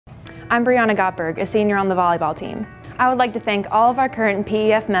I'm Brianna Gottberg, a senior on the volleyball team. I would like to thank all of our current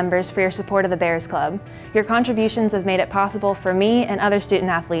PEF members for your support of the Bears Club. Your contributions have made it possible for me and other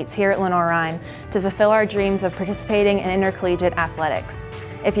student athletes here at Lenoir-Rhyne to fulfill our dreams of participating in intercollegiate athletics.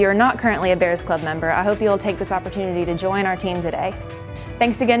 If you are not currently a Bears Club member, I hope you will take this opportunity to join our team today.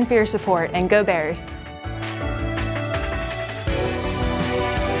 Thanks again for your support, and go Bears!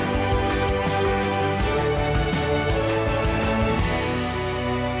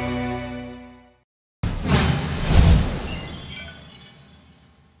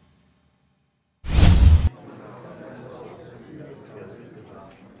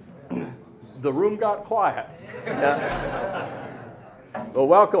 The room got quiet. Well,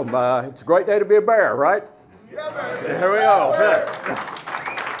 welcome. It's a great day to be a Bear, right? Yeah, here we go.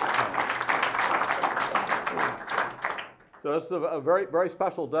 So this is a very, very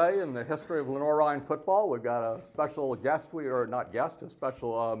special day in the history of Lenoir-Rhyne football. We've got a special guest, a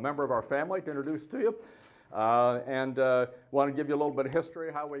special member of our family to introduce to you. Want to give you a little bit of history,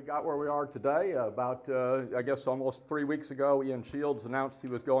 how we got where we are today. About, I guess, almost 3 weeks ago, Ian Shields announced he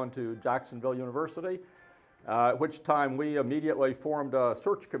was going to Jacksonville University, at which time we immediately formed a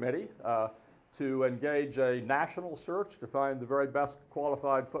search committee to engage a national search to find the very best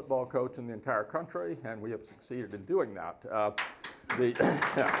qualified football coach in the entire country, and we have succeeded in doing that. There we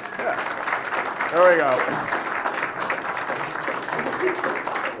go.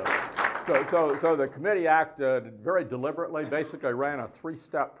 So the committee acted very deliberately, basically ran a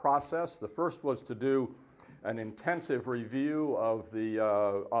three-step process. The first was to do an intensive review of the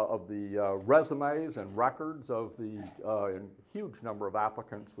resumes and records of the huge number of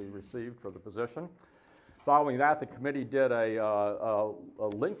applicants we received for the position. Following that, the committee did a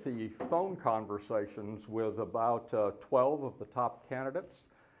lengthy phone conversations with about 12 of the top candidates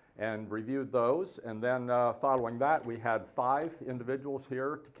and reviewed those. And then following that, we had 5 individuals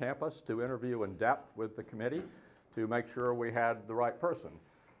here to campus to interview in depth with the committee to make sure we had the right person.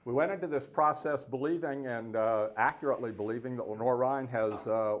 We went into this process believing and accurately believing that Lenoir-Rhyne has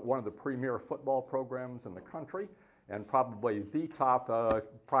one of the premier football programs in the country and probably the top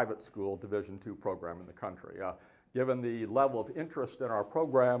private school Division II program in the country. Given the level of interest in our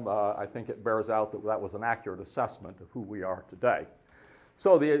program, I think it bears out that that was an accurate assessment of who we are today.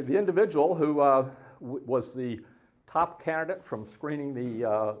 So the individual who was the top candidate from screening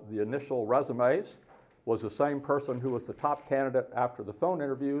the initial resumes was the same person who was the top candidate after the phone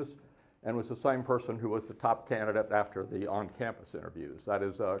interviews and was the same person who was the top candidate after the on-campus interviews. That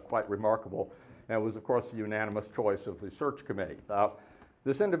is quite remarkable, and it was, of course, the unanimous choice of the search committee.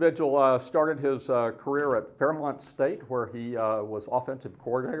 This individual started his career at Fairmont State, where he was offensive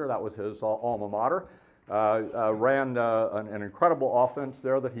coordinator. That was his alma mater. Ran an incredible offense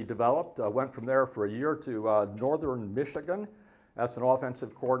there that he developed. Went from there for a year to Northern Michigan as an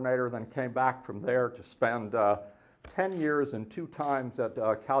offensive coordinator, then came back from there to spend 10 years and 2 times at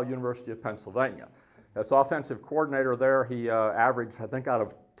Cal University of Pennsylvania. As offensive coordinator there, he averaged, I think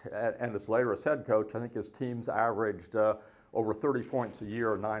and as later as head coach, I think his teams averaged over 30 points a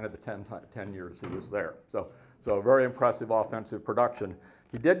year 9 of the 10 years he was there. So very impressive offensive production.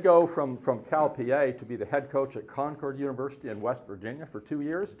 He did go from Cal PA to be the head coach at Concord University in West Virginia for 2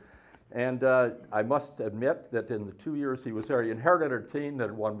 years. And I must admit that in the 2 years he was there, he inherited a team that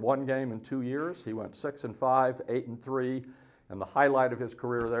had won 1 game in 2 years. He went 6-5, 8-3, and the highlight of his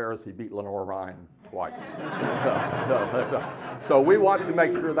career there is he beat Lenoir-Rhyne twice. So we want to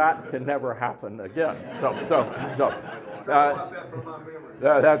make sure that can never happen again.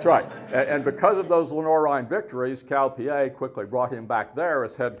 That's right. And because of those Lenoir-Rhyne victories, Cal PA quickly brought him back there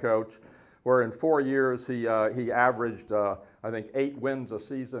as head coach, where in 4 years he averaged, I think, 8 wins a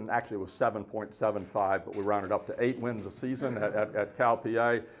season. Actually, it was 7.75, but we rounded up to 8 wins a season at Cal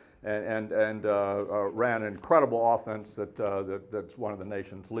PA, and ran an incredible offense that's one of the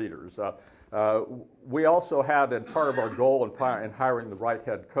nation's leaders. We also had, and part of our goal in hiring the right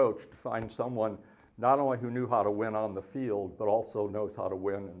head coach, to find someone not only who knew how to win on the field, but also knows how to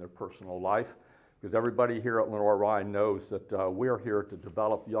win in their personal life. Because everybody here at Lenoir-Rhyne knows that we're here to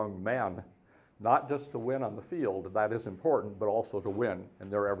develop young men, not just to win on the field, that is important, but also to win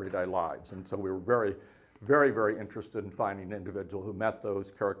in their everyday lives. And so we were very, very, very interested in finding an individual who met those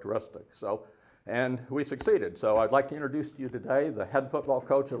characteristics. And we succeeded. So I'd like to introduce to you today the head football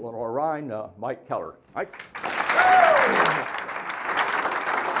coach at Lenoir-Rhyne, Mike Kellar. Mike.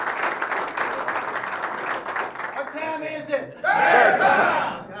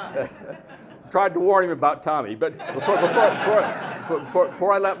 Tried to warn him about Tommy, but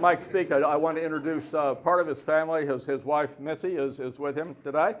before I let Mike speak, I want to introduce part of his family. His wife, Missy, is with him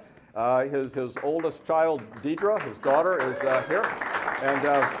today. His oldest child, Deidre, his daughter, is here. And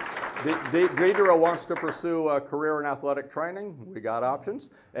Deidre wants to pursue a career in athletic training. We got options,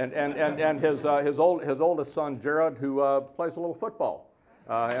 and his oldest son Jared, who plays a little football,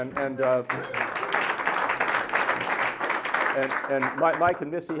 And Mike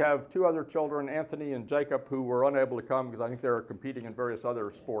and Missy have two other children, Anthony and Jacob, who were unable to come because I think they're competing in various other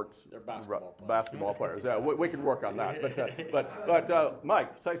sports. They're basketball players. Yeah, we can work on that. But Mike,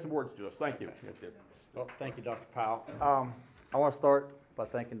 say some words to us. Thank you. Well, thank you, Dr. Powell. I want to start by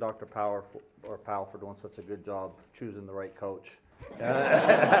thanking Dr. Powell for doing such a good job choosing the right coach.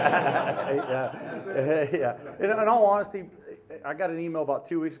 Yeah. In all honesty, I got an email about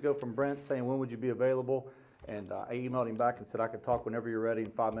 2 weeks ago from Brent saying, when would you be available? And I emailed him back and said I could talk whenever you're ready,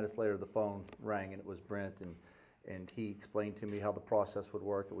 and 5 minutes later the phone rang and it was Brent, and he explained to me how the process would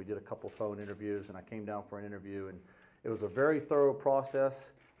work, and we did a couple phone interviews, and I came down for an interview, and it was a very thorough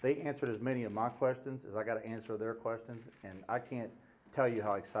process. They answered as many of my questions as I got to answer their questions, and I can't tell you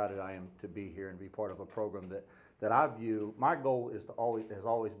how excited I am to be here and be part of a program that I view. My goal has always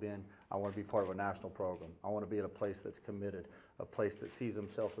been, I want to be part of a national program. I want to be at a place that's committed, a place that sees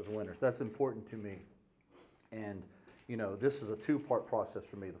themselves as winners. That's important to me. And, you know, this is a two-part process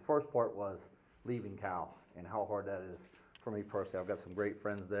for me. The first part was leaving Cal and how hard that is for me personally. I've got some great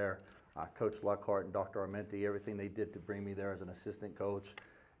friends there, Coach Luckhart and Dr. Armenti, everything they did to bring me there as an assistant coach,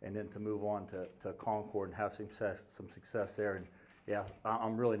 and then to move on to Concord and have some success there. And yeah,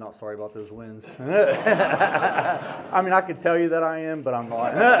 I'm really not sorry about those wins. I mean, I could tell you that I am, but I'm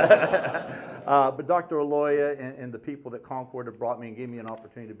not. But Dr. Aloya and the people that Concord have brought me and gave me an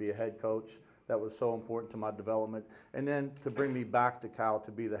opportunity to be a head coach, that was so important to my development. And then to bring me back to Cal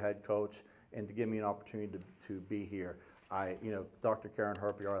to be the head coach and to give me an opportunity to be here. Dr. Karen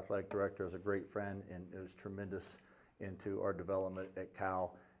Herpy, our athletic director, is a great friend, and it was tremendous into our development at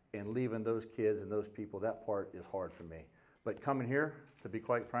Cal. And leaving those kids and those people, that part is hard for me. But coming here, to be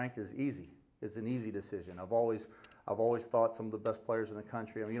quite frank, is easy. It's an easy decision. I've always thought some of the best players in the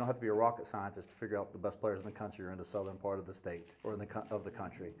country. I mean, you don't have to be a rocket scientist to figure out the best players in the country are in the southern part of the state or of the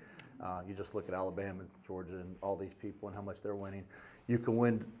country. You just look at Alabama, and Georgia, and all these people and how much they're winning. You can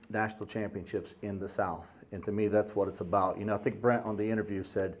win national championships in the South, and to me, that's what it's about. You know, I think Brent on the interview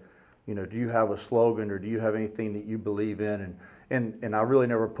said, you know, do you have a slogan or do you have anything that you believe in? And I really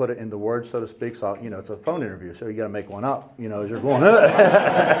never put it into words, so to speak. So, you know, it's a phone interview, so you got to make one up, you know, as you're going.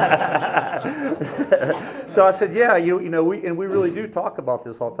 So I said, yeah, you know, we really do talk about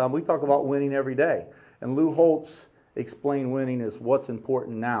this all the time. We talk about winning every day. And Lou Holtz explained winning as what's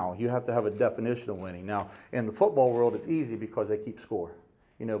important now. You have to have a definition of winning. Now, in the football world, it's easy because they keep score.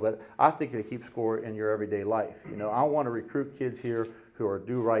 You know, but I think they keep score in your everyday life. You know, I want to recruit kids here who are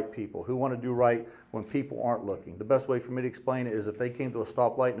do-right people, who want to do right when people aren't looking. The best way for me to explain it is if they came to a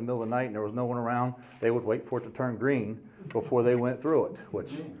stoplight in the middle of the night and there was no one around, they would wait for it to turn green before they went through it,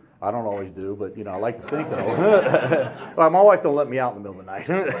 which I don't always do, but, you know, I like to think so. Well, my wife don't let me out in the middle of the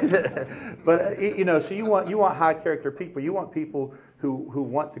night. But, you know, so you want high-character people. You want people who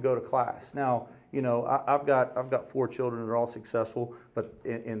want to go to class. Now, you know, I've got 4 children that are all successful,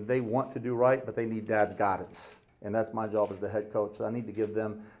 and they want to do right, but they need Dad's guidance. And that's my job as the head coach. So I need to give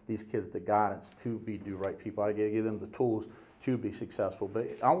these kids the guidance to be do-right people. I give them the tools to be successful. But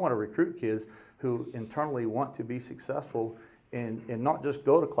I want to recruit kids who internally want to be successful and not just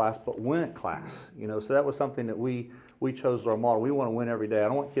go to class, but win at class. You know, so that was something that we chose as our model. We want to win every day. I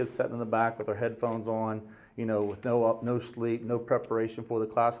don't want kids sitting in the back with their headphones on, you know, with no sleep, no preparation for the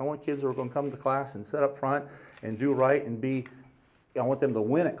class. I want kids who are going to come to class and sit up front and do right and I want them to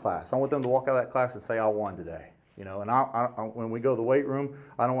win at class. I want them to walk out of that class and say, I won today. You know, and when we go to the weight room,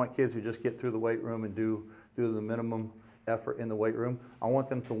 I don't want kids who just get through the weight room and do the minimum effort in the weight room. I want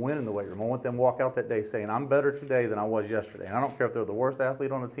them to win in the weight room. I want them to walk out that day saying, I'm better today than I was yesterday. And I don't care if they're the worst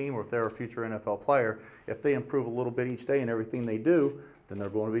athlete on the team or if they're a future NFL player. If they improve a little bit each day in everything they do, then they're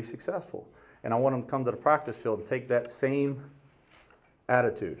going to be successful. And I want them to come to the practice field and take that same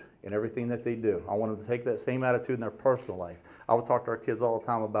attitude in everything that they do. I want them to take that same attitude in their personal life. I would talk to our kids all the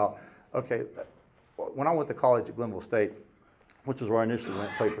time about, okay, when I went to college at Glenville State, which is where I initially went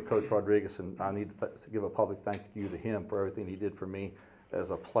and played for Coach Rodriguez, and I need to give a public thank you to him for everything he did for me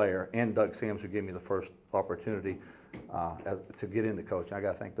as a player, and Doug Sams, who gave me the first opportunity to get into coaching. I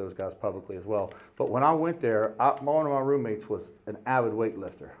got to thank those guys publicly as well. But when I went there, one of my roommates was an avid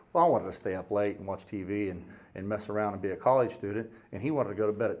weightlifter. Well, I wanted to stay up late and watch TV and mess around and be a college student, and he wanted to go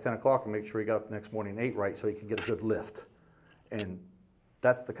to bed at 10 o'clock and make sure he got up the next morning and ate right so he could get a good lift. And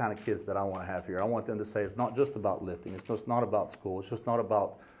that's the kind of kids that I want to have here. I want them to say it's not just about lifting. It's just not about school. It's just not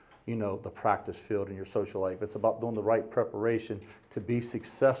about, you know, the practice field and your social life. It's about doing the right preparation to be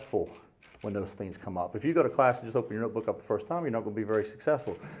successful when those things come up. If you go to class and just open your notebook up the first time, you're not going to be very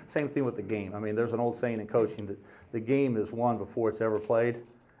successful. Same thing with the game. I mean, there's an old saying in coaching that the game is won before it's ever played.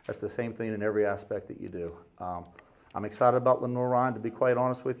 That's the same thing in every aspect that you do. I'm excited about Lenoir-Rhyne, to be quite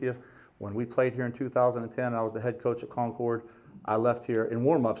honest with you. When we played here in 2010, and I was the head coach at Concord, I left here in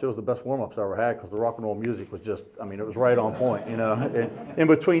warm-ups. It was the best warm-ups I ever had because the rock and roll music was just, I mean, it was right on point, you know. And in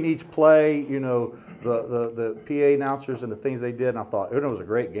between each play, you know, the PA announcers and the things they did, and I thought, it was a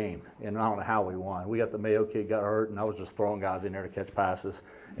great game. And I don't know how we won. We got the Mayo kid got hurt, and I was just throwing guys in there to catch passes.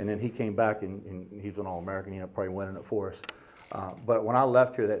 And then he came back, and he's an All-American, you know, probably winning it for us. But when I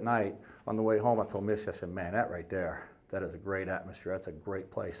left here that night, on the way home, I told Missy, I said, man, that right there, that is a great atmosphere. That's a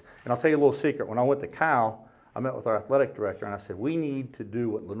great place. And I'll tell you a little secret. When I went to Cal, I met with our athletic director, and I said, we need to do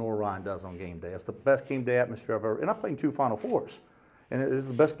what Lenoir-Rhyne does on game day. It's the best game day atmosphere I've ever, and I played in 2 Final Fours, and it is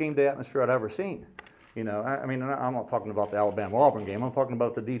the best game day atmosphere I've ever seen. You know, I mean, I'm not talking about the Alabama-Auburn game. I'm talking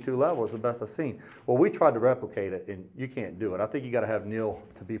about the D2 level. It's the best I've seen. Well, we tried to replicate it, and you can't do it. I think you got to have Neil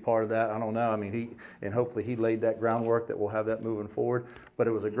to be part of that. I don't know. I mean, hopefully he laid that groundwork that we'll have that moving forward. But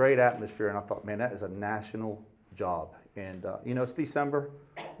it was a great atmosphere, and I thought, man, that is a national job. And, you know, it's December.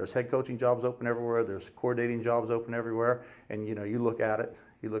 There's head coaching jobs open everywhere. There's coordinating jobs open everywhere. And, you know, you look at it.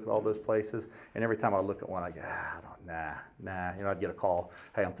 You look at all those places. And every time I look at one, I go, nah. You know, I'd get a call.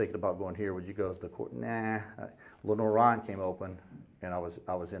 Hey, I'm thinking about going here. Would you go to the court? Nah. Lenoir-Rhyne came open, and I was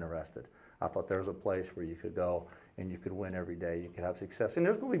interested. I thought there was a place where you could go and you could win every day. You could have success. And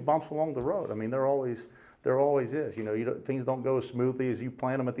there's going to be bumps along the road. I mean, there always is. You know, things don't go as smoothly as you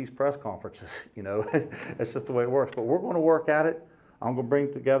plan them at these press conferences. You know, it's just the way it works. But we're going to work at it. I'm going to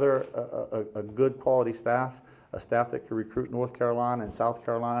bring together a good quality staff, a staff that can recruit North Carolina and South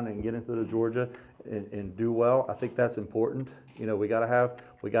Carolina and get into the Georgia and do well. I think that's important. You know, we got to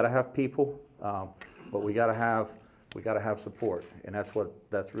have people, but we got to have support, and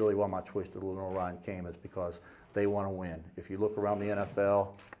that's really why my choice to Lenoir-Rhyne came, is because they want to win. If you look around the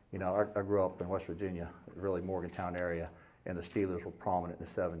NFL, you know, I grew up in West Virginia, really Morgantown area, and the Steelers were prominent in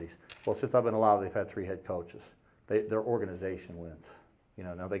the 70s. Well, since I've been alive, they've had 3 head coaches. Their organization wins. You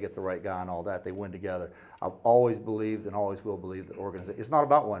know, now they get the right guy and all that. They win together. I've always believed and always will believe that organization, it's not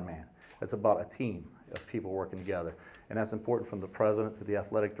about one man. It's about a team of people working together. And that's important, from the president to the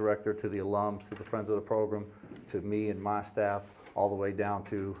athletic director to the alums to the friends of the program to me and my staff, all the way down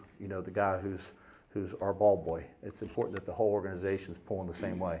to, you know, the guy who's our ball boy. It's important that the whole organization's pulling the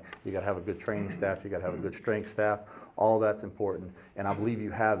same way. You got to have a good training staff. You got to have a good strength staff. All that's important, and I believe you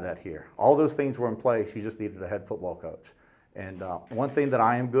have that here. All those things were in place. You just needed a head football coach. And one thing that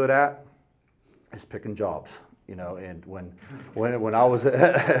I am good at is picking jobs. You know, and when I was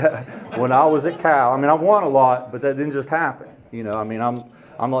when I was at Cal, I mean, I've won a lot, but that didn't just happen. You know, I mean,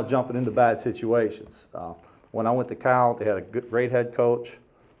 I'm not jumping into bad situations. When I went to Cal, they had a great head coach.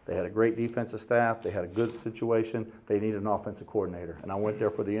 They had a great defensive staff. They had a good situation. They needed an offensive coordinator. And I went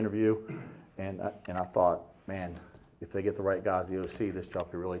there for the interview, and I thought, man, if they get the right guys, the OC, this job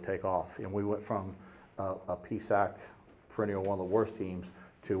could really take off. And we went from a PSAC perennial, one of the worst teams,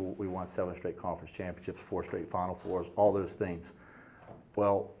 to we won 7 straight conference championships, 4 straight Final Fours, all those things.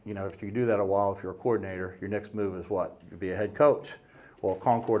 Well, you know, if you do that a while, if you're a coordinator, your next move is what? To be a head coach. Well,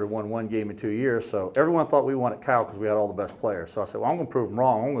 Concord had won 1 game in 2 years, so everyone thought we won at Cal because we had all the best players. So I said, well, I'm going to prove them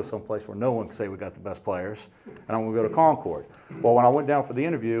wrong. I'm going to go someplace where no one can say we got the best players, and I'm going to go to Concord. Well, when I went down for the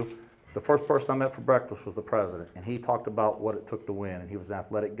interview, the first person I met for breakfast was the president, and he talked about what it took to win, and he was an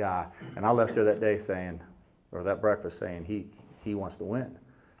athletic guy. And I left there that day saying, or that breakfast saying, he wants to win.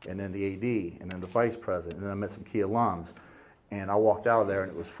 And then the AD, and then the vice president, and then I met some key alums. And I walked out of there,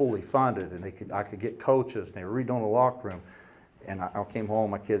 and it was fully funded, and I could get coaches, and they were redoing the locker room. And I came home,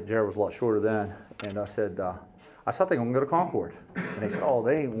 my kid Jared was a lot shorter then, and I said, I think I'm gonna go to Concord. And they said, oh,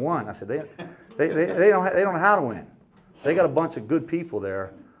 they ain't won. I said, they don't know how to win. They got a bunch of good people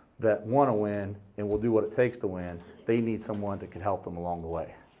there that want to win and will do what it takes to win. They need someone that can help them along the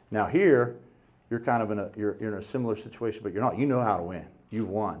way. Now here, you're kind of you're in a similar situation, but you're not. You know how to win. You've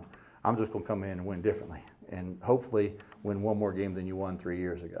won. I'm just gonna come in and win differently, and hopefully win 1 more game than you won 3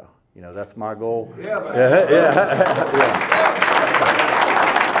 years ago. You know, that's my goal. Yeah, man. Yeah.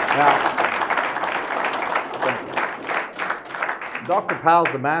 Now, Dr.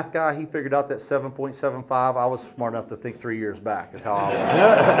 Powell's the math guy. He figured out that 7.75. I was smart enough to think 3 years back is how I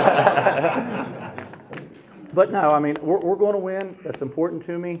was. But no, I mean, we're going to win. That's important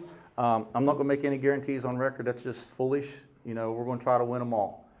to me. I'm not going to make any guarantees on record. That's just foolish. You know, we're going to try to win them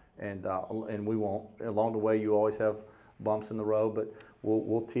all, and we won't. Along the way, you always have bumps in the road, but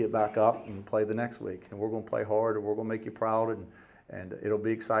we'll tee it back up and play the next week. And we're going to play hard, and we're going to make you proud, and it'll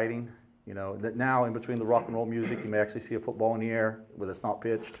be exciting. You know, that now in between the rock and roll music, you may actually see a football in the air, but it's not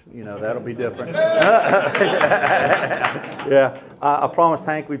pitched. You know, that'll be different. Yeah, I promised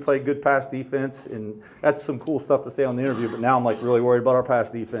Hank we played good pass defense, and that's some cool stuff to say on the interview. But now I'm like really worried about our pass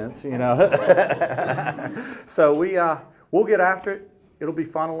defense. You know, so we'll get after it. It'll be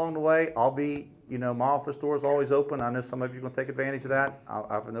fun along the way. I'll be, you know, my office door is always open. I know some of you are going to take advantage of that.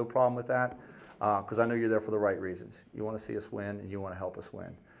 I have no problem with that because I know you're there for the right reasons. You want to see us win, and you want to help us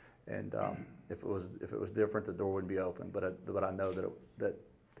win. And if it was different, the door wouldn't be open. But I know that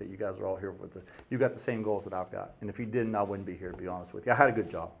you guys are all here with you got the same goals that I've got. And if you didn't, I wouldn't be here, to be honest with you. I had a good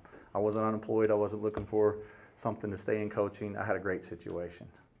job. I wasn't unemployed. I wasn't looking for something to stay in coaching. I had a great situation,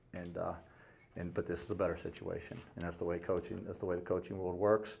 but this is a better situation. And that's the way the coaching world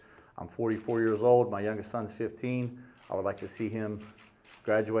works. I'm 44 years old. My youngest son's 15. I would like to see him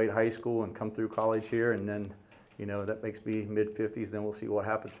graduate high school and come through college here, and then, you know, that makes me mid-50s, then we'll see what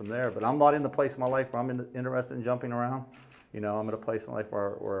happens from there. But I'm not in the place in my life where I'm interested in jumping around. You know, I'm at a place in life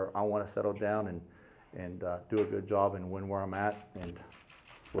where I want to settle down and do a good job and win where I'm at. And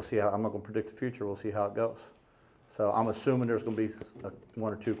we'll see how, I'm not going to predict the future, we'll see how it goes. So I'm assuming there's going to be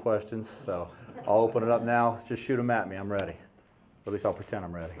one or two questions. So I'll open it up now. Just shoot them at me, I'm ready. At least I'll pretend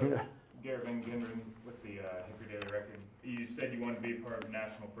I'm ready. Garrett Van Genderen with the Hickory Daily Record. You said you wanted to be part of a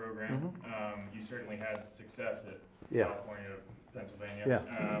national program. You certainly had success at California, Pennsylvania.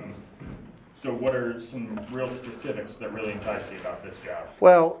 Yeah. So what are some real specifics that really entice you about this job?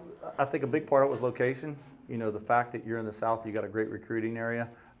 Well, I think a big part of it was location. You know, the fact that you're in the South, you got a great recruiting area.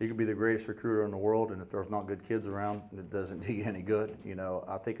 You could be the greatest recruiter in the world, and if there's not good kids around, it doesn't do you any good. You know,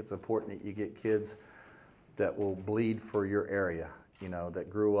 I think it's important that you get kids that will bleed for your area, you know, that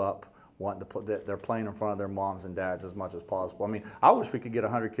grew up wanting to put, that they're playing in front of their moms and dads as much as possible. I mean, I wish we could get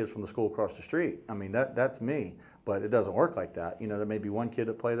 100 kids from the school across the street. I mean, that's me, but it doesn't work like that. You know, there may be one kid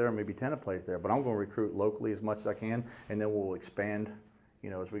that plays there, maybe 10 that plays there, but I'm going to recruit locally as much as I can, and then we'll expand, you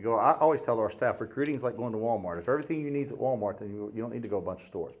know, as we go. I always tell our staff, recruiting is like going to Walmart. If everything you need is at Walmart, then you don't need to go a bunch of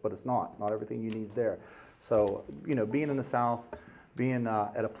stores, but it's not. Not everything you need is there. So, you know, being in the South, being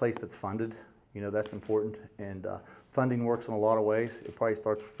at a place that's funded, you know, that's important. And funding works in a lot of ways. It probably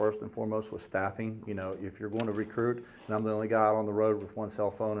starts first and foremost with staffing. You know, if you're going to recruit, and I'm the only guy out on the road with one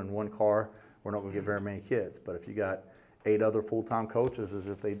cell phone and one car, we're not going to get very many kids. But if you got 8 other full-time coaches,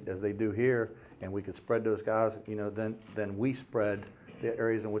 as they do here, and we could spread those guys, you know, then we spread the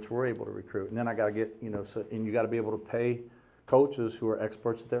areas in which we're able to recruit. And then I got to get, you know, and you got to be able to pay coaches who are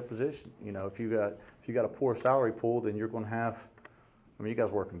experts at their position. You know, if you got a poor salary pool, then you're going to have, I mean, you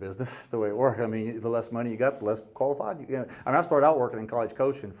guys work in business. It's the way it works. I mean, the less money you got, the less qualified you get. I mean, I started out working in college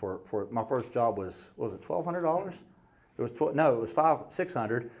coaching for my first job was it $1,200? It was no, it was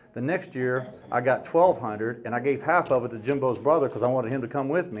 $600. The next year, I got $1,200, and I gave half of it to Jimbo's brother because I wanted him to come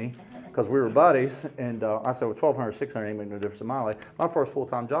with me because we were buddies. And I said, well, $1,200, $600 ain't making no difference in my life. My first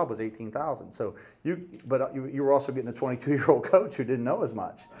full-time job was $18,000. So you were also getting a 22-year-old coach who didn't know as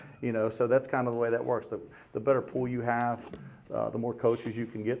much, you know. So that's kind of the way that works. The better pool you have, the more coaches you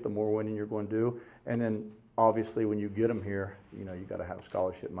can get, the more winning you're going to do. And then obviously when you get them here, you know, you got to have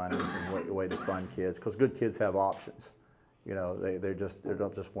scholarship money and a way to fund kids, because good kids have options. You know, they're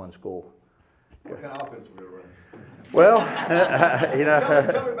not just one school. What kind of offense were they running? Well, you know.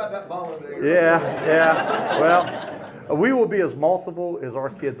 Tell me about that ball in there. Yeah. Well, we will be as multiple as our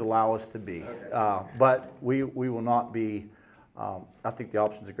kids allow us to be, okay. But we will not be. I think the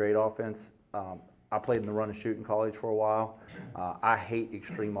option's a great offense. I played in the run and shoot in college for a while. I hate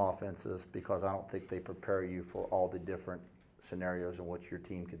extreme offenses because I don't think they prepare you for all the different scenarios in which your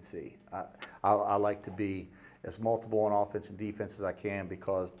team can see. I like to be as multiple on offense and defense as I can,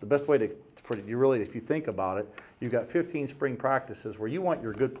 because the best way if you think about it, you've got 15 spring practices where you want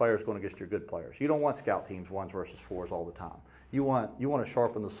your good players going against your good players. You don't want scout teams 1s versus 4s all the time. You want to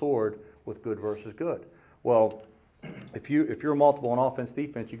sharpen the sword with good versus good. Well, if you're multiple on offense,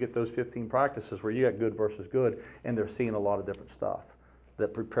 defense, you get those 15 practices where you got good versus good, and they're seeing a lot of different stuff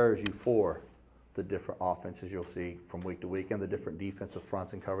that prepares you for the different offenses you'll see from week to week, and the different defensive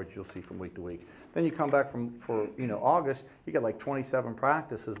fronts and coverage you'll see from week to week. Then you come back for August, you get like 27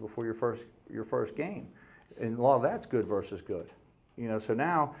 practices before your first game, and a lot of that's good versus good. You know, so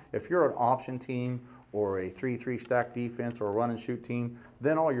now if you're an option team or a 3-3 stack defense or a run and shoot team,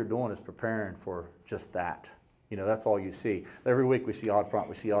 then all you're doing is preparing for just that. You know, that's all you see. Every week we see odd front,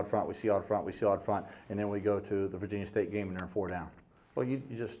 we see odd front, we see odd front, we see odd front, and then we go to the Virginia State game and they're 4 down. Well, you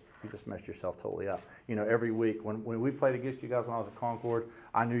just messed yourself totally up. You know, every week when we played against you guys when I was at Concord,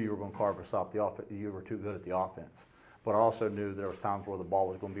 I knew you were going to carve us up. You were too good at the offense. But I also knew there was times where the ball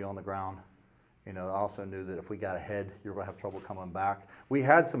was going to be on the ground You know, I also knew that if we got ahead, you were going to have trouble coming back. We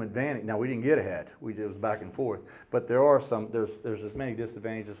had some advantage. Now, we didn't get ahead. It was back and forth. But there's as many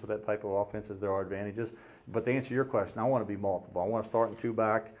disadvantages with that type of offense as there are advantages. But to answer your question, I want to be multiple. I want to start in 2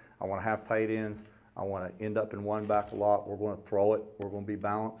 back. I want to have tight ends. I want to end up in 1 back a lot. We're going to throw it. We're going to be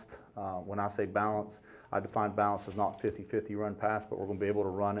balanced. When I say balance, I define balance as not 50-50 run pass, but we're going to be able to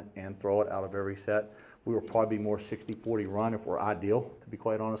run it and throw it out of every set. We will probably be more 60-40 run if we're ideal, to be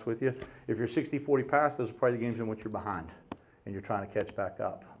quite honest with you. If you're 60-40 pass, those are probably the games in which you're behind and you're trying to catch back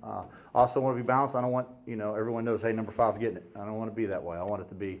up. I also want to be balanced. I don't want, you know, everyone knows, hey, number 5's getting it. I don't want to be that way. I want it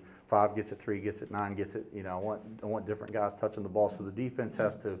to be 5 gets it, 3 gets it, 9 gets it. You know, I want different guys touching the ball. So the defense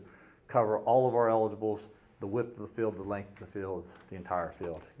has to cover all of our eligibles, the width of the field, the length of the field, the entire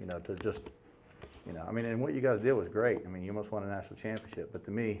field. You know, to just, you know, I mean, and what you guys did was great. I mean, you almost won a national championship. But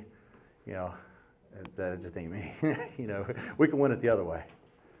to me, you know, that just ain't me. You know, we can win it the other way.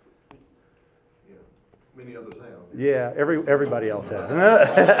 Yeah, many others have. Yeah, everybody else has.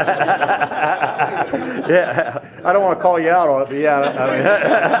 Yeah, I don't want to call you out on it, but yeah, I mean,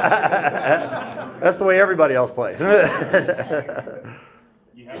 that's the way everybody else plays. You have a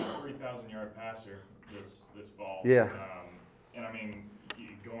 3,000-yard passer this fall. Yeah. And I mean,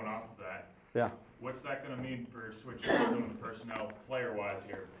 going off of that. Yeah. What's that going to mean for switching some of the personnel player-wise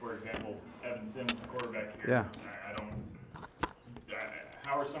here? For example, Evan Sims, the quarterback here. Yeah.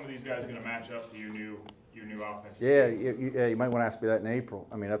 How are some of these guys going to match up to your new offense? Yeah, you might want to ask me that in April.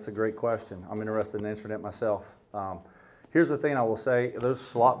 I mean, that's a great question. I'm interested in answering it myself. Here's the thing I will say: those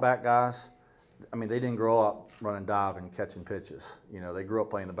slot back guys, I mean, they didn't grow up running dive and catching pitches. You know, they grew up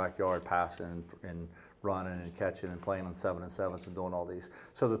playing in the backyard, passing and running and catching and playing on 7-and-7s and doing all these.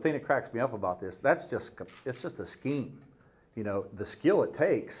 So the thing that cracks me up about this, it's just a scheme. You know, the skill it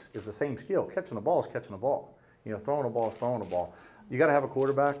takes is the same skill. Catching the ball is catching the ball. You know, throwing the ball is throwing the ball. You got to have a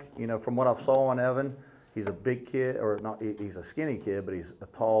quarterback. You know, from what I saw on Evan, he's a big kid, or not, he's a skinny kid, but he's a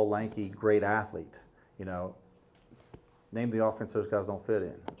tall, lanky, great athlete. You know, name the offense those guys don't fit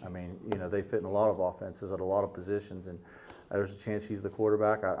in. I mean, you know, they fit in a lot of offenses at a lot of positions, and there's a chance he's the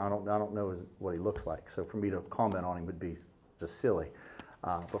quarterback. I don't know what he looks like. So for me to comment on him would be just silly.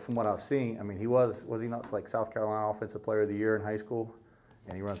 But from what I've seen, I mean, was he not like South Carolina Offensive Player of the Year in high school?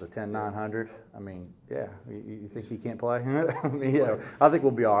 And he runs a 10-900. I mean, yeah, you think he can't play? I mean, yeah, I think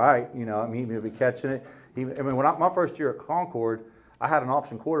we'll be all right. You know, I mean, he'll be catching it. I mean, my first year at Concord, I had an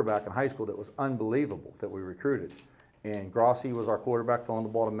option quarterback in high school that was unbelievable that we recruited. And Grossi was our quarterback throwing the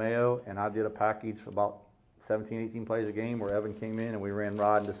ball to Mayo, and I did a package about 17, 18 plays a game where Evan came in and we ran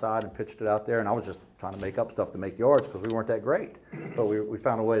ride and decide and pitched it out there, and I was just trying to make up stuff to make yards because we weren't that great. But we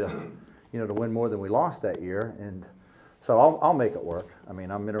found a way to, you know, to win more than we lost that year, and so I'll make it work. I mean,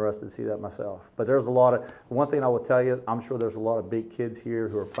 I'm interested to see that myself. But there's a lot of, one thing I will tell you, I'm sure there's a lot of big kids here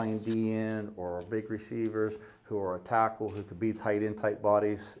who are playing DN or are big receivers who are a tackle, who could be tight end, tight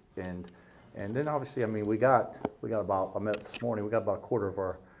bodies, and then obviously, I mean, we got about, I met this morning, we got about a quarter of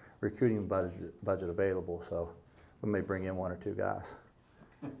our recruiting budget available, so we may bring in 1 or 2 guys.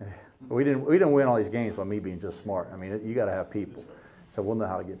 We didn't win all these games by me being just smart. I mean, you got to have people, so we'll know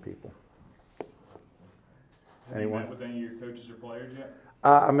how to get people. Anyone? Have you met with any of your coaches or players yet?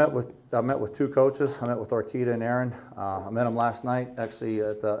 I met with 2 coaches. I met with Arkita and Aaron. I met them last night, actually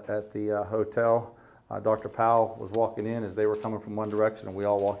at the hotel. Dr. Powell was walking in as they were coming from one direction, and we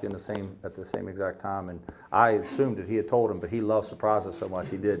all walked in at the same exact time. And I assumed that he had told him, but he loves surprises so much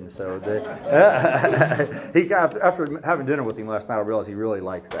he didn't. So after having dinner with him last night, I realized he really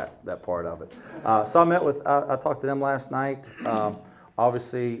likes that part of it. So I talked to them last night.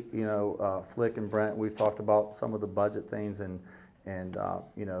 Obviously, you know, Flick and Brent, we've talked about some of the budget things, and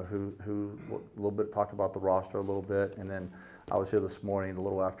you know, who a little bit talked about the roster a little bit, and then I was here this morning a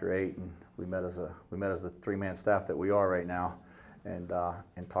little after 8, and we met as the 3-man staff that we are right now, and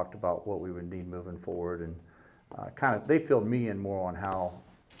talked about what we would need moving forward, and kind of they filled me in more on how,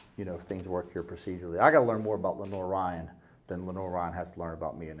 you know, things work here procedurally. I got to learn more about Lenoir-Rhyne than Lenoir-Rhyne has to learn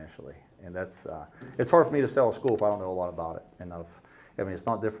about me initially, and that's it's hard for me to sell a school if I don't know a lot about it, and I mean, it's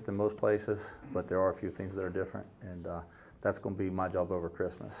not different than most places, but there are a few things that are different, and that's going to be my job over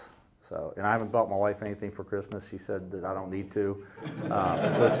Christmas. So, and I haven't bought my wife anything for Christmas. She said that I don't need to.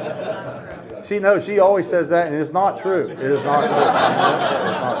 Which she knows. She always says that, and it's not true. It is not true.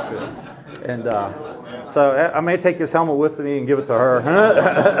 It's not true. And so I may take his helmet with me and give it to her.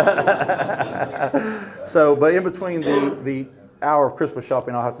 So, but in between the hour of Christmas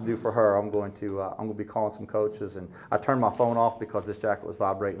shopping I'll have to do for her, I'm going to be calling some coaches, and I turned my phone off because this jacket was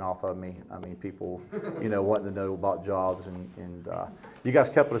vibrating off of me. I mean, people, wanting to know about jobs, and you guys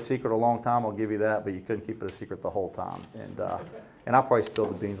kept it a secret a long time. I'll give you that, but you couldn't keep it a secret the whole time. And I probably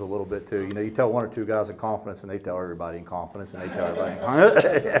spilled the beans a little bit too. You tell one or two guys in confidence, and they tell everybody in confidence, and they tell everybody in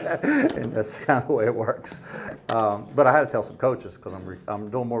confidence, and that's kind of the way it works. But I had to tell some coaches because I'm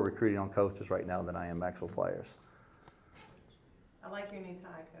doing more recruiting on coaches right now than I am actual players. I like your new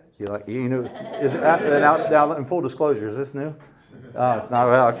tie, Coach. You like, is it now in full disclosure, is this new? Oh, it's not,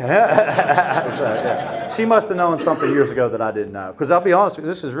 well, okay. So, yeah. She must have known something years ago that I didn't know. Because I'll be honest with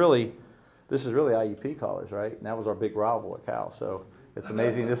you, this is really IUP college, right? And that was our big rival at Cal. So it's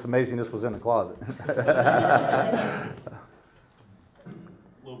amazing. This was in the closet. A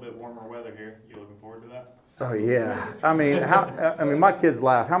little bit warmer weather here. You looking forward to that? Oh yeah. I mean, my kids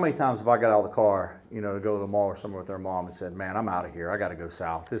laugh. How many times have I got out of the car, to go to the mall or somewhere with their mom and said, "Man, I'm out of here. I got to go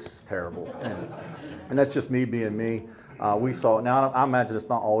south. This is terrible." And that's just me being me. We saw it. Now, I imagine it's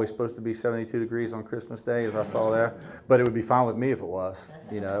not always supposed to be 72 degrees on Christmas Day, as I saw there, but it would be fine with me if it was.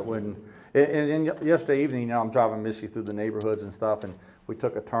 It wouldn't. And yesterday evening, I'm driving Missy through the neighborhoods and stuff, and we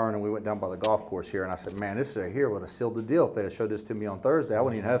took a turn and we went down by the golf course here, and I said, "Man, this right here would have sealed the deal if they'd have showed this to me on Thursday. I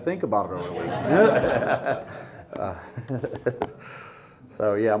wouldn't even have to think about it over the weekend."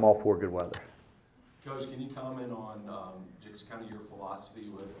 So yeah, I'm all for good weather. Coach, can you comment on just kind of your philosophy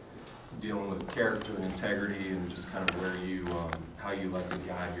with dealing with character and integrity, and just kind of where you, how you like to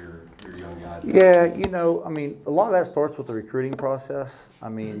guide your young guys? Yeah, a lot of that starts with the recruiting process.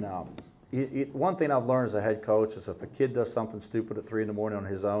 One thing I've learned as a head coach is if a kid does something stupid at 3 in the morning on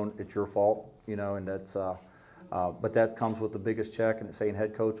his own, it's your fault, and that's, but that comes with the biggest check, and it's saying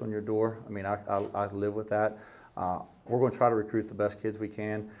head coach on your door. I live with that. We're going to try to recruit the best kids we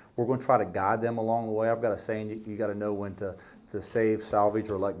can. We're going to try to guide them along the way. I've got a saying, you got to know when to save, salvage,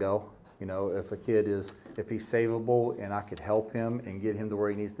 or let go. If a kid if he's savable and I could help him and get him to where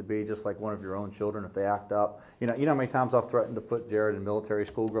he needs to be, just like one of your own children, if they act up. You know how many times I've threatened to put Jared in military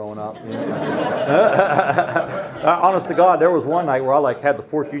school growing up? Honest to God, there was one night where I had the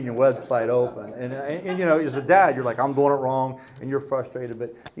Fourth Union website open, and as a dad, you're like, I'm doing it wrong, and you're frustrated,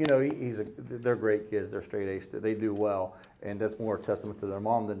 but they're great kids, they're straight A's, they do well, and that's more a testament to their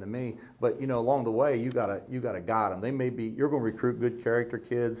mom than to me. But along the way, you gotta guide them. You're going to recruit good character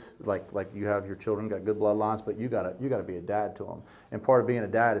kids, like you have your children got good bloodlines, but you gotta be a dad to them. And part of being a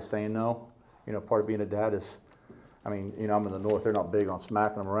dad is saying no. Part of being a dad is, I'm in the North. They're not big on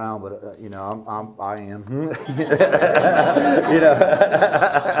smacking them around, but I am.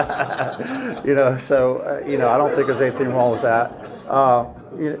 So I don't think there's anything wrong with that.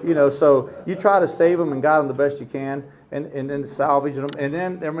 So you try to save them and guide them the best you can, and then salvage them, and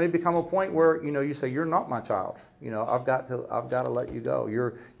then there may become a point where you say, "You're not my child. I've got to let you go.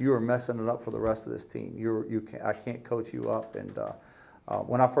 You are messing it up for the rest of this team. I can't coach you up." And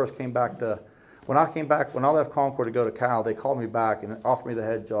when I left Concord to go to Cal, they called me back and offered me the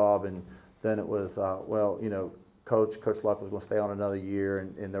head job, and then it was Coach Luck was going to stay on another year,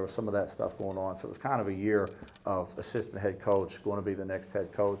 and there was some of that stuff going on. So it was kind of a year of assistant head coach, going to be the next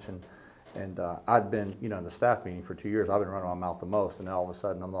head coach, and I'd been, in the staff meeting for 2 years. I've been running my mouth the most, and now all of a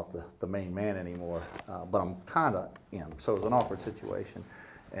sudden I'm not the main man anymore. But I'm kind of, so it was an awkward situation,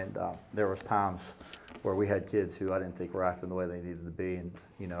 and there was times where we had kids who I didn't think were acting the way they needed to be, and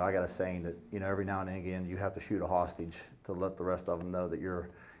I got a saying that every now and again you have to shoot a hostage to let the rest of them know that you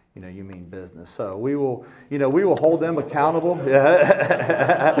mean business. So we will hold them accountable.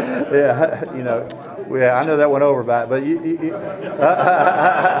 Yeah, yeah, I know that went over back, but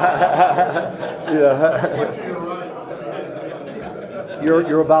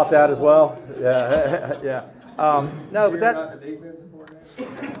you're about that as well. Yeah, yeah. No, but that.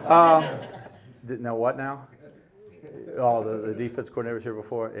 No, what now? Oh, the defense coordinator was here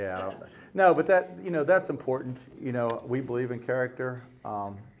before. Yeah. No, but that that's important. We believe in character.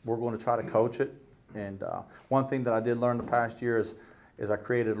 We're going to try to coach it. And one thing that I did learn the past year is I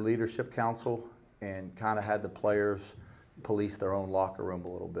created a leadership council and kind of had the players police their own locker room a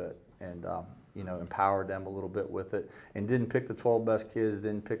little bit, and empowered them a little bit with it. And didn't pick the 12 best kids.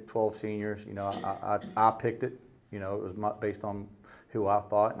 Didn't pick 12 seniors. I picked it. It was based on who I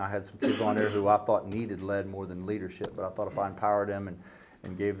thought, and I had some kids on there who I thought needed led more than leadership. But I thought if I empowered them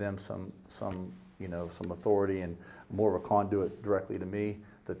and gave them some authority and more of a conduit directly to me,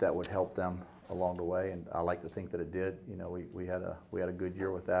 that would help them along the way. And I like to think that it did. We had a good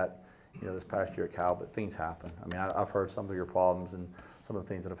year with that. This past year at Cal, but things happen. I've heard some of your problems and some of the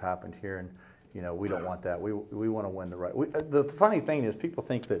things that have happened here, and You know, we don't want that. We want to win the right. The funny thing is, people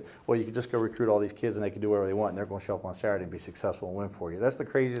think that, well, you can just go recruit all these kids and they can do whatever they want, and they're going to show up on Saturday and be successful and win for you. That's the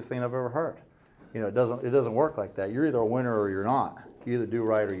craziest thing I've ever heard. You know, it doesn't work like that. You're either a winner or you're not. You either do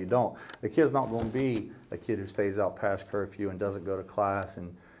right or you don't. The kid's not going to be a kid who stays out past curfew and doesn't go to class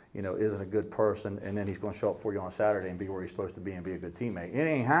and, you know, isn't a good person, and then he's going to show up for you on Saturday and be where he's supposed to be and be a good teammate. It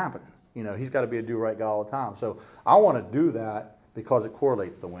ain't happening. You know, he's got to be a do-right guy all the time. So I want to do that because it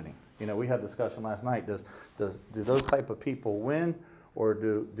correlates to winning. You know, we had a discussion last night. Do those type of people win, or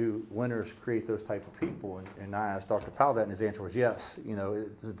do winners create those type of people? And I asked Dr. Powell that, and his answer was yes. You know,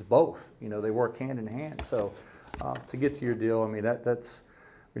 it's both. You know, they work hand in hand. So to get to your deal, I mean, that's,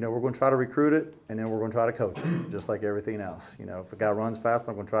 you know, we're going to try to recruit it, and then we're going to try to coach it, just like everything else. You know, if a guy runs fast,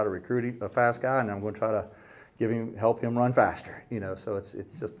 I'm going to try to recruit a fast guy, and I'm going to try to help him run faster. You know, so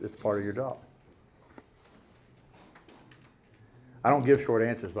it's part of your job. I don't give short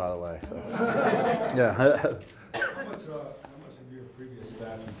answers, by the way. So. Yeah. How much of your previous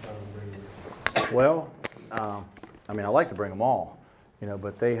staff you try to bring? Well, I mean, I like to bring them all, you know,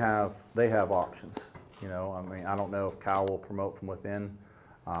 but they have options. You know, I mean, I don't know if Cal will promote from within.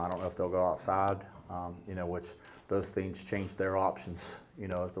 I don't know if they'll go outside. You know, which those things change their options, you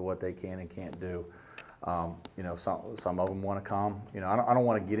know, as to what they can and can't do. You know, some of them want to come. You know, I don't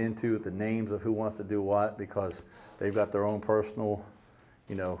want to get into the names of who wants to do what, because they've got their own personal,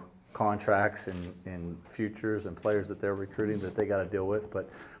 you know, contracts and futures and players that they're recruiting that they got to deal with. But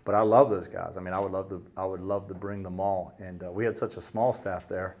I love those guys. I mean, I would love to bring them all. And we had such a small staff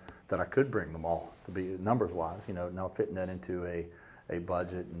there that I could bring them all to be numbers wise. You know, now fitting that into a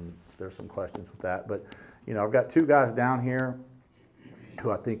budget, and there's some questions with that. But you know, I've got two guys down here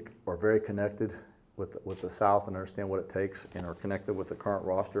who I think are very connected with the South and understand what it takes and are connected with the current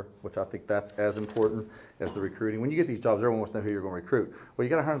roster, which I think that's as important as the recruiting. When you get these jobs, everyone wants to know who you're going to recruit. Well, you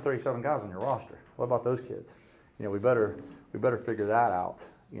got 137 guys on your roster. What about those kids? You know, we better figure that out.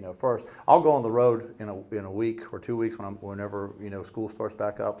 You know, first, I'll go on the road in a week or 2 weeks whenever you know school starts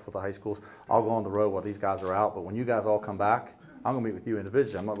back up for the high schools. I'll go on the road while these guys are out. But when you guys all come back, I'm going to meet with you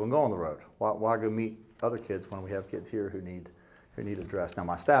individually. I'm not going to go on the road. Why go meet other kids when we have kids here who need addressed? Now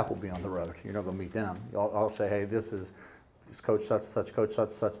my staff will be on the road. You're not going to meet them. I'll say, hey, this is coach such such, coach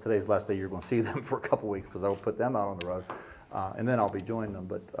such such. Today's the last day you're going to see them for a couple weeks, because I will put them out on the road, and then I'll be joining them.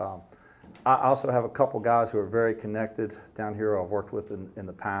 But I also have a couple guys who are very connected down here I've worked with in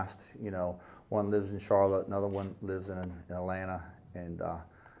the past. You know, one lives in Charlotte, another one lives in Atlanta, and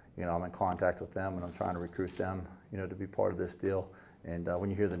you know, I'm in contact with them, and I'm trying to recruit them, you know, to be part of this deal. And when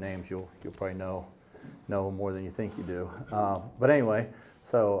you hear the names, you'll probably know more than you think you do. But anyway,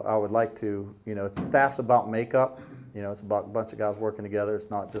 so I would like to, you know, staff's about makeup. You know, it's about a bunch of guys working together. It's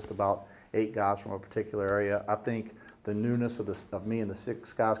not just about 8 guys from a particular area. I think the newness of me and the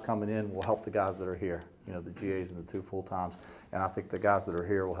 6 guys coming in will help the guys that are here, you know, the GAs and the 2 full-times. And I think the guys that are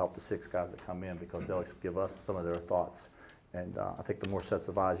here will help the 6 guys that come in, because they'll give us some of their thoughts. And I think the more sets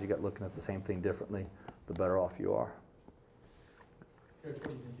of eyes you got looking at the same thing differently, the better off you are. Coach, what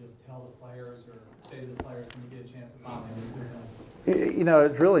do you think you'll tell the players or say to the players when you get a chance to finally do them? You know,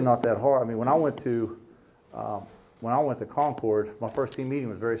 it's really not that hard. I mean, when I went to Concord, my first team meeting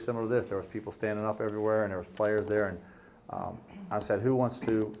was very similar to this. There was people standing up everywhere, and there was players there. And I said, "Who wants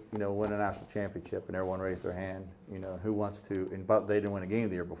to, you know, win a national championship?" And everyone raised their hand. You know, who wants to? But they didn't win a game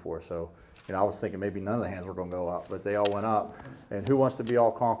the year before, so you know, I was thinking maybe none of the hands were going to go up, but they all went up. And who wants to be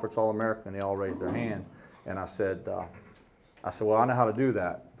all conference, all American? And they all raised their hand. And I said, well, I know how to do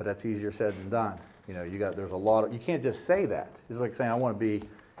that, but that's easier said than done. You know, there's a lot of, you can't just say that. It's like saying, I want to be,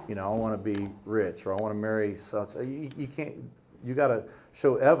 you know, I want to be rich, or I want to marry such. You can't, you got to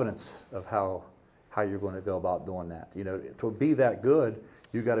show evidence of how you're going to go about doing that. You know, to be that good,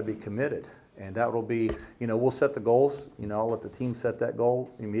 you got to be committed. And that will be, you know, we'll set the goals. You know, I'll let the team set that goal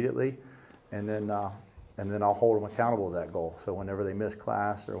immediately, and then I'll hold them accountable to that goal. So whenever they miss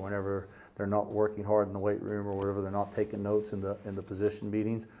class, or whenever they're not working hard in the weight room, or wherever they're not taking notes in the position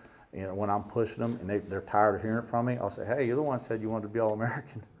meetings, you know, when I'm pushing them and they're tired of hearing it from me, I'll say, hey, you're the one that said you wanted to be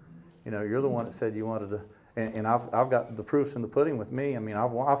All-American. You know, you're the one that said you wanted to, and I've got the proofs in the pudding with me. I mean,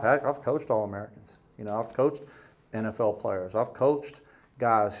 I've coached All-Americans. You know, I've coached NFL players. I've coached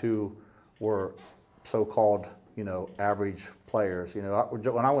guys who were so-called, you know, average players. You know,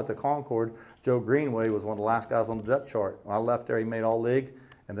 when I went to Concord, Joe Greenway was one of the last guys on the depth chart. When I left there, he made All-League,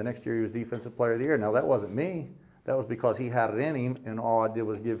 and the next year he was Defensive Player of the Year. Now, that wasn't me. That was because he had it in him, and all I did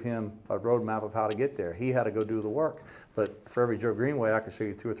was give him a roadmap of how to get there. He had to go do the work. But for every Joe Greenway, I could show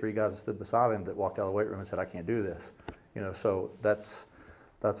you 2 or 3 guys that stood beside him that walked out of the weight room and said, I can't do this. You know, so that's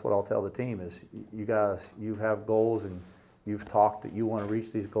what I'll tell the team is, you guys, you have goals, and you've talked that you want to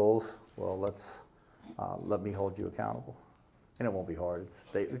reach these goals. well, let me hold you accountable. And it won't be hard.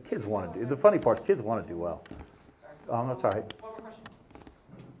 The kids want to do, the funny part is kids want to do well. That's all right.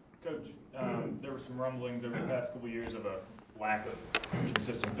 Coach, there were some rumblings over the past couple of years of a lack of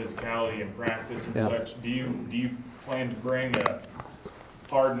consistent physicality in practice and such. Do you plan to bring a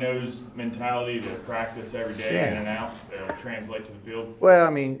hard-nosed mentality to practice every day in and out to translate to the field? Well, I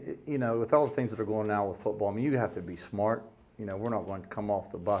mean, you know, with all the things that are going on with football, I mean, you have to be smart. You know, we're not going to come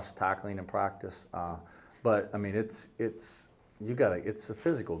off the bus tackling in practice, but I mean, it's a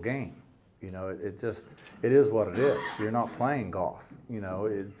physical game. You know, it is what it is. You're not playing golf. You know,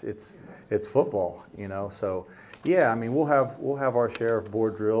 it's football. You know, so yeah, I mean, we'll have our share of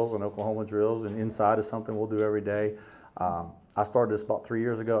board drills and Oklahoma drills, and inside is something we'll do every day. I started this about 3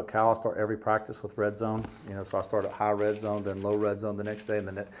 years ago at Cal. I start every practice with red zone. You know, so I start at high red zone, then low red zone the next day, and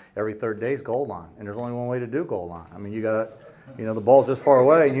then every third day is goal line. And there's only one way to do goal line. I mean, you got to, you know, the ball's this far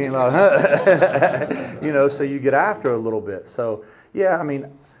away, and you ain't allowed, you know, so you get after it a little bit. So yeah, I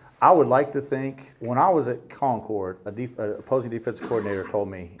mean, I would like to think, when I was at Concord, an opposing defensive coordinator told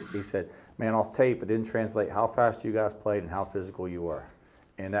me, he said, man, off tape, it didn't translate how fast you guys played and how physical you were.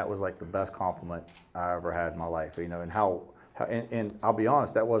 And that was like the best compliment I ever had in my life, you know, and and I'll be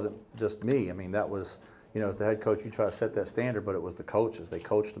honest, that wasn't just me. I mean, that was, you know, as the head coach, you try to set that standard, but it was the coaches. They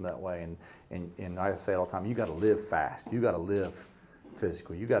coached them that way. And I say it all the time, you got to live fast. You got to live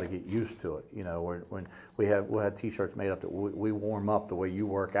physical. You got to get used to it. You know, when we'll have T-shirts made up that we warm up the way you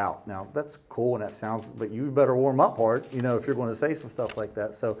work out. Now that's cool and that sounds, but you better warm up hard. You know, if you're going to say some stuff like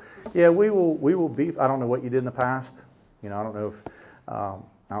that. So yeah, we will beef. I don't know what you did in the past. You know, I don't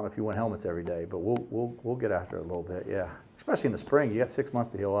know if you win helmets every day, but we'll get after it a little bit. Yeah, especially in the spring. You got 6 months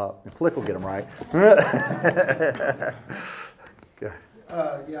to heal up, and Flick will get them right.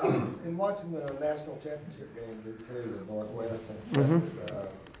 Yeah, in watching the national championship game, Big City with Northwest,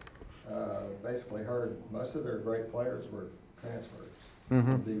 basically heard most of their great players were transfers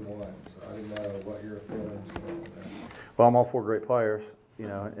from D1. So I didn't know what your feelings were on that. Well, I'm all for great players. You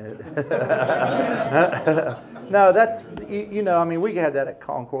know, no, that's, you know, I mean, we had that at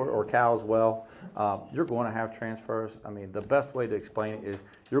Concord or Cal as well. You're going to have transfers. I mean, the best way to explain it is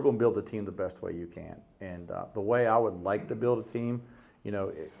you're going to build the team the best way you can. And the way I would like to build a team, you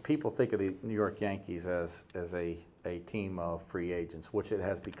know, people think of the New York Yankees as a team of free agents, which it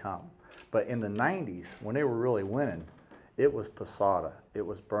has become. But in the 90s, when they were really winning, it was Posada, it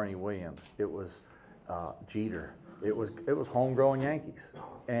was Bernie Williams, it was Jeter. It was homegrown Yankees,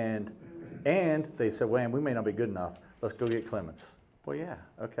 and they said, "Well, we may not be good enough. Let's go get Clemens." Well, yeah,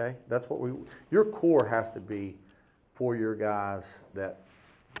 okay. That's what your core has to be 4-year guys that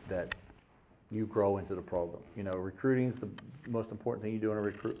you grow into the program. You know, recruiting's the most important thing you do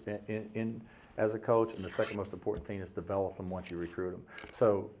as a coach, and the second most important thing is develop them once you recruit them.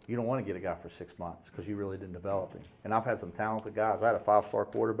 So you don't want to get a guy for 6 months because you really didn't develop him. And I've had some talented guys. I had a 5-star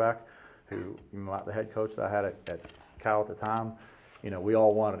quarterback who, the head coach that I had at Cal at the time, you know, we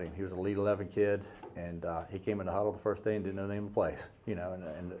all wanted him. He was a Elite 11 kid, and he came in the huddle the first day and didn't know the name of the place, you know,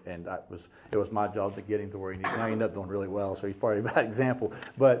 and it was my job to get him to where he needed. Now he ended up doing really well, so he's probably a bad example.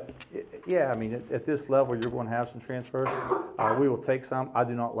 But yeah, I mean, at this level, you're going to have some transfers. We will take some. I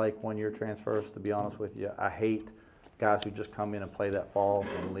do not like 1-year transfers, to be honest with you. I hate guys who just come in and play that fall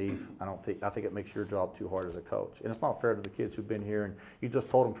and leave. I think it makes your job too hard as a coach. And it's not fair to the kids who've been here, and you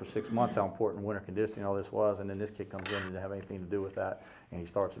just told them for 6 months how important winter conditioning all this was, and then this kid comes in and didn't have anything to do with that, and he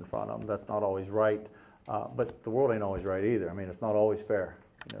starts in front of them. That's not always right, but the world ain't always right either. I mean, it's not always fair,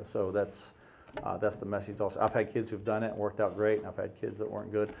 you know, so that's the message also. I've had kids who've done it and worked out great, and I've had kids that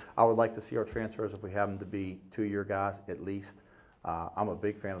weren't good. I would like to see our transfers, if we have them, to be 2-year guys at least. I'm a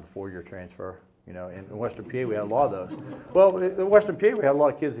big fan of the 4-year transfer. You know, in Western PA, we had a lot of those. Well, in Western PA, we had a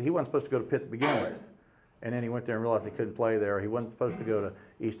lot of kids that he wasn't supposed to go to Pitt to begin with. And then he went there and realized he couldn't play there. He wasn't supposed to go to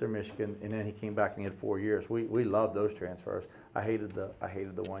Eastern Michigan, and then he came back and he had 4 years. We loved those transfers. I hated the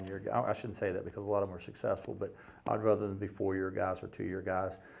 1-year. I shouldn't say that because a lot of them are successful, but I'd rather them be 4-year guys or 2-year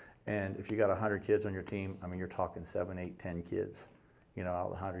guys. And if you got 100 kids on your team, I mean, you're talking 7, 8, 10 kids. You know,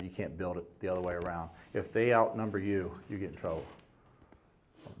 out of the 100, you can't build it the other way around. If they outnumber you, you get in trouble.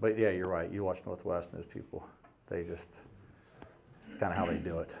 But yeah, you're right. You watch Northwest and those people, it's kind of how they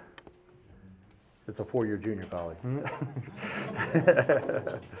do it. It's a 4-year junior college.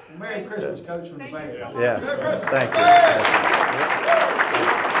 Merry Christmas, Coach, from the bank. Yeah, thank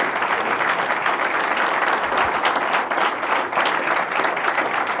you.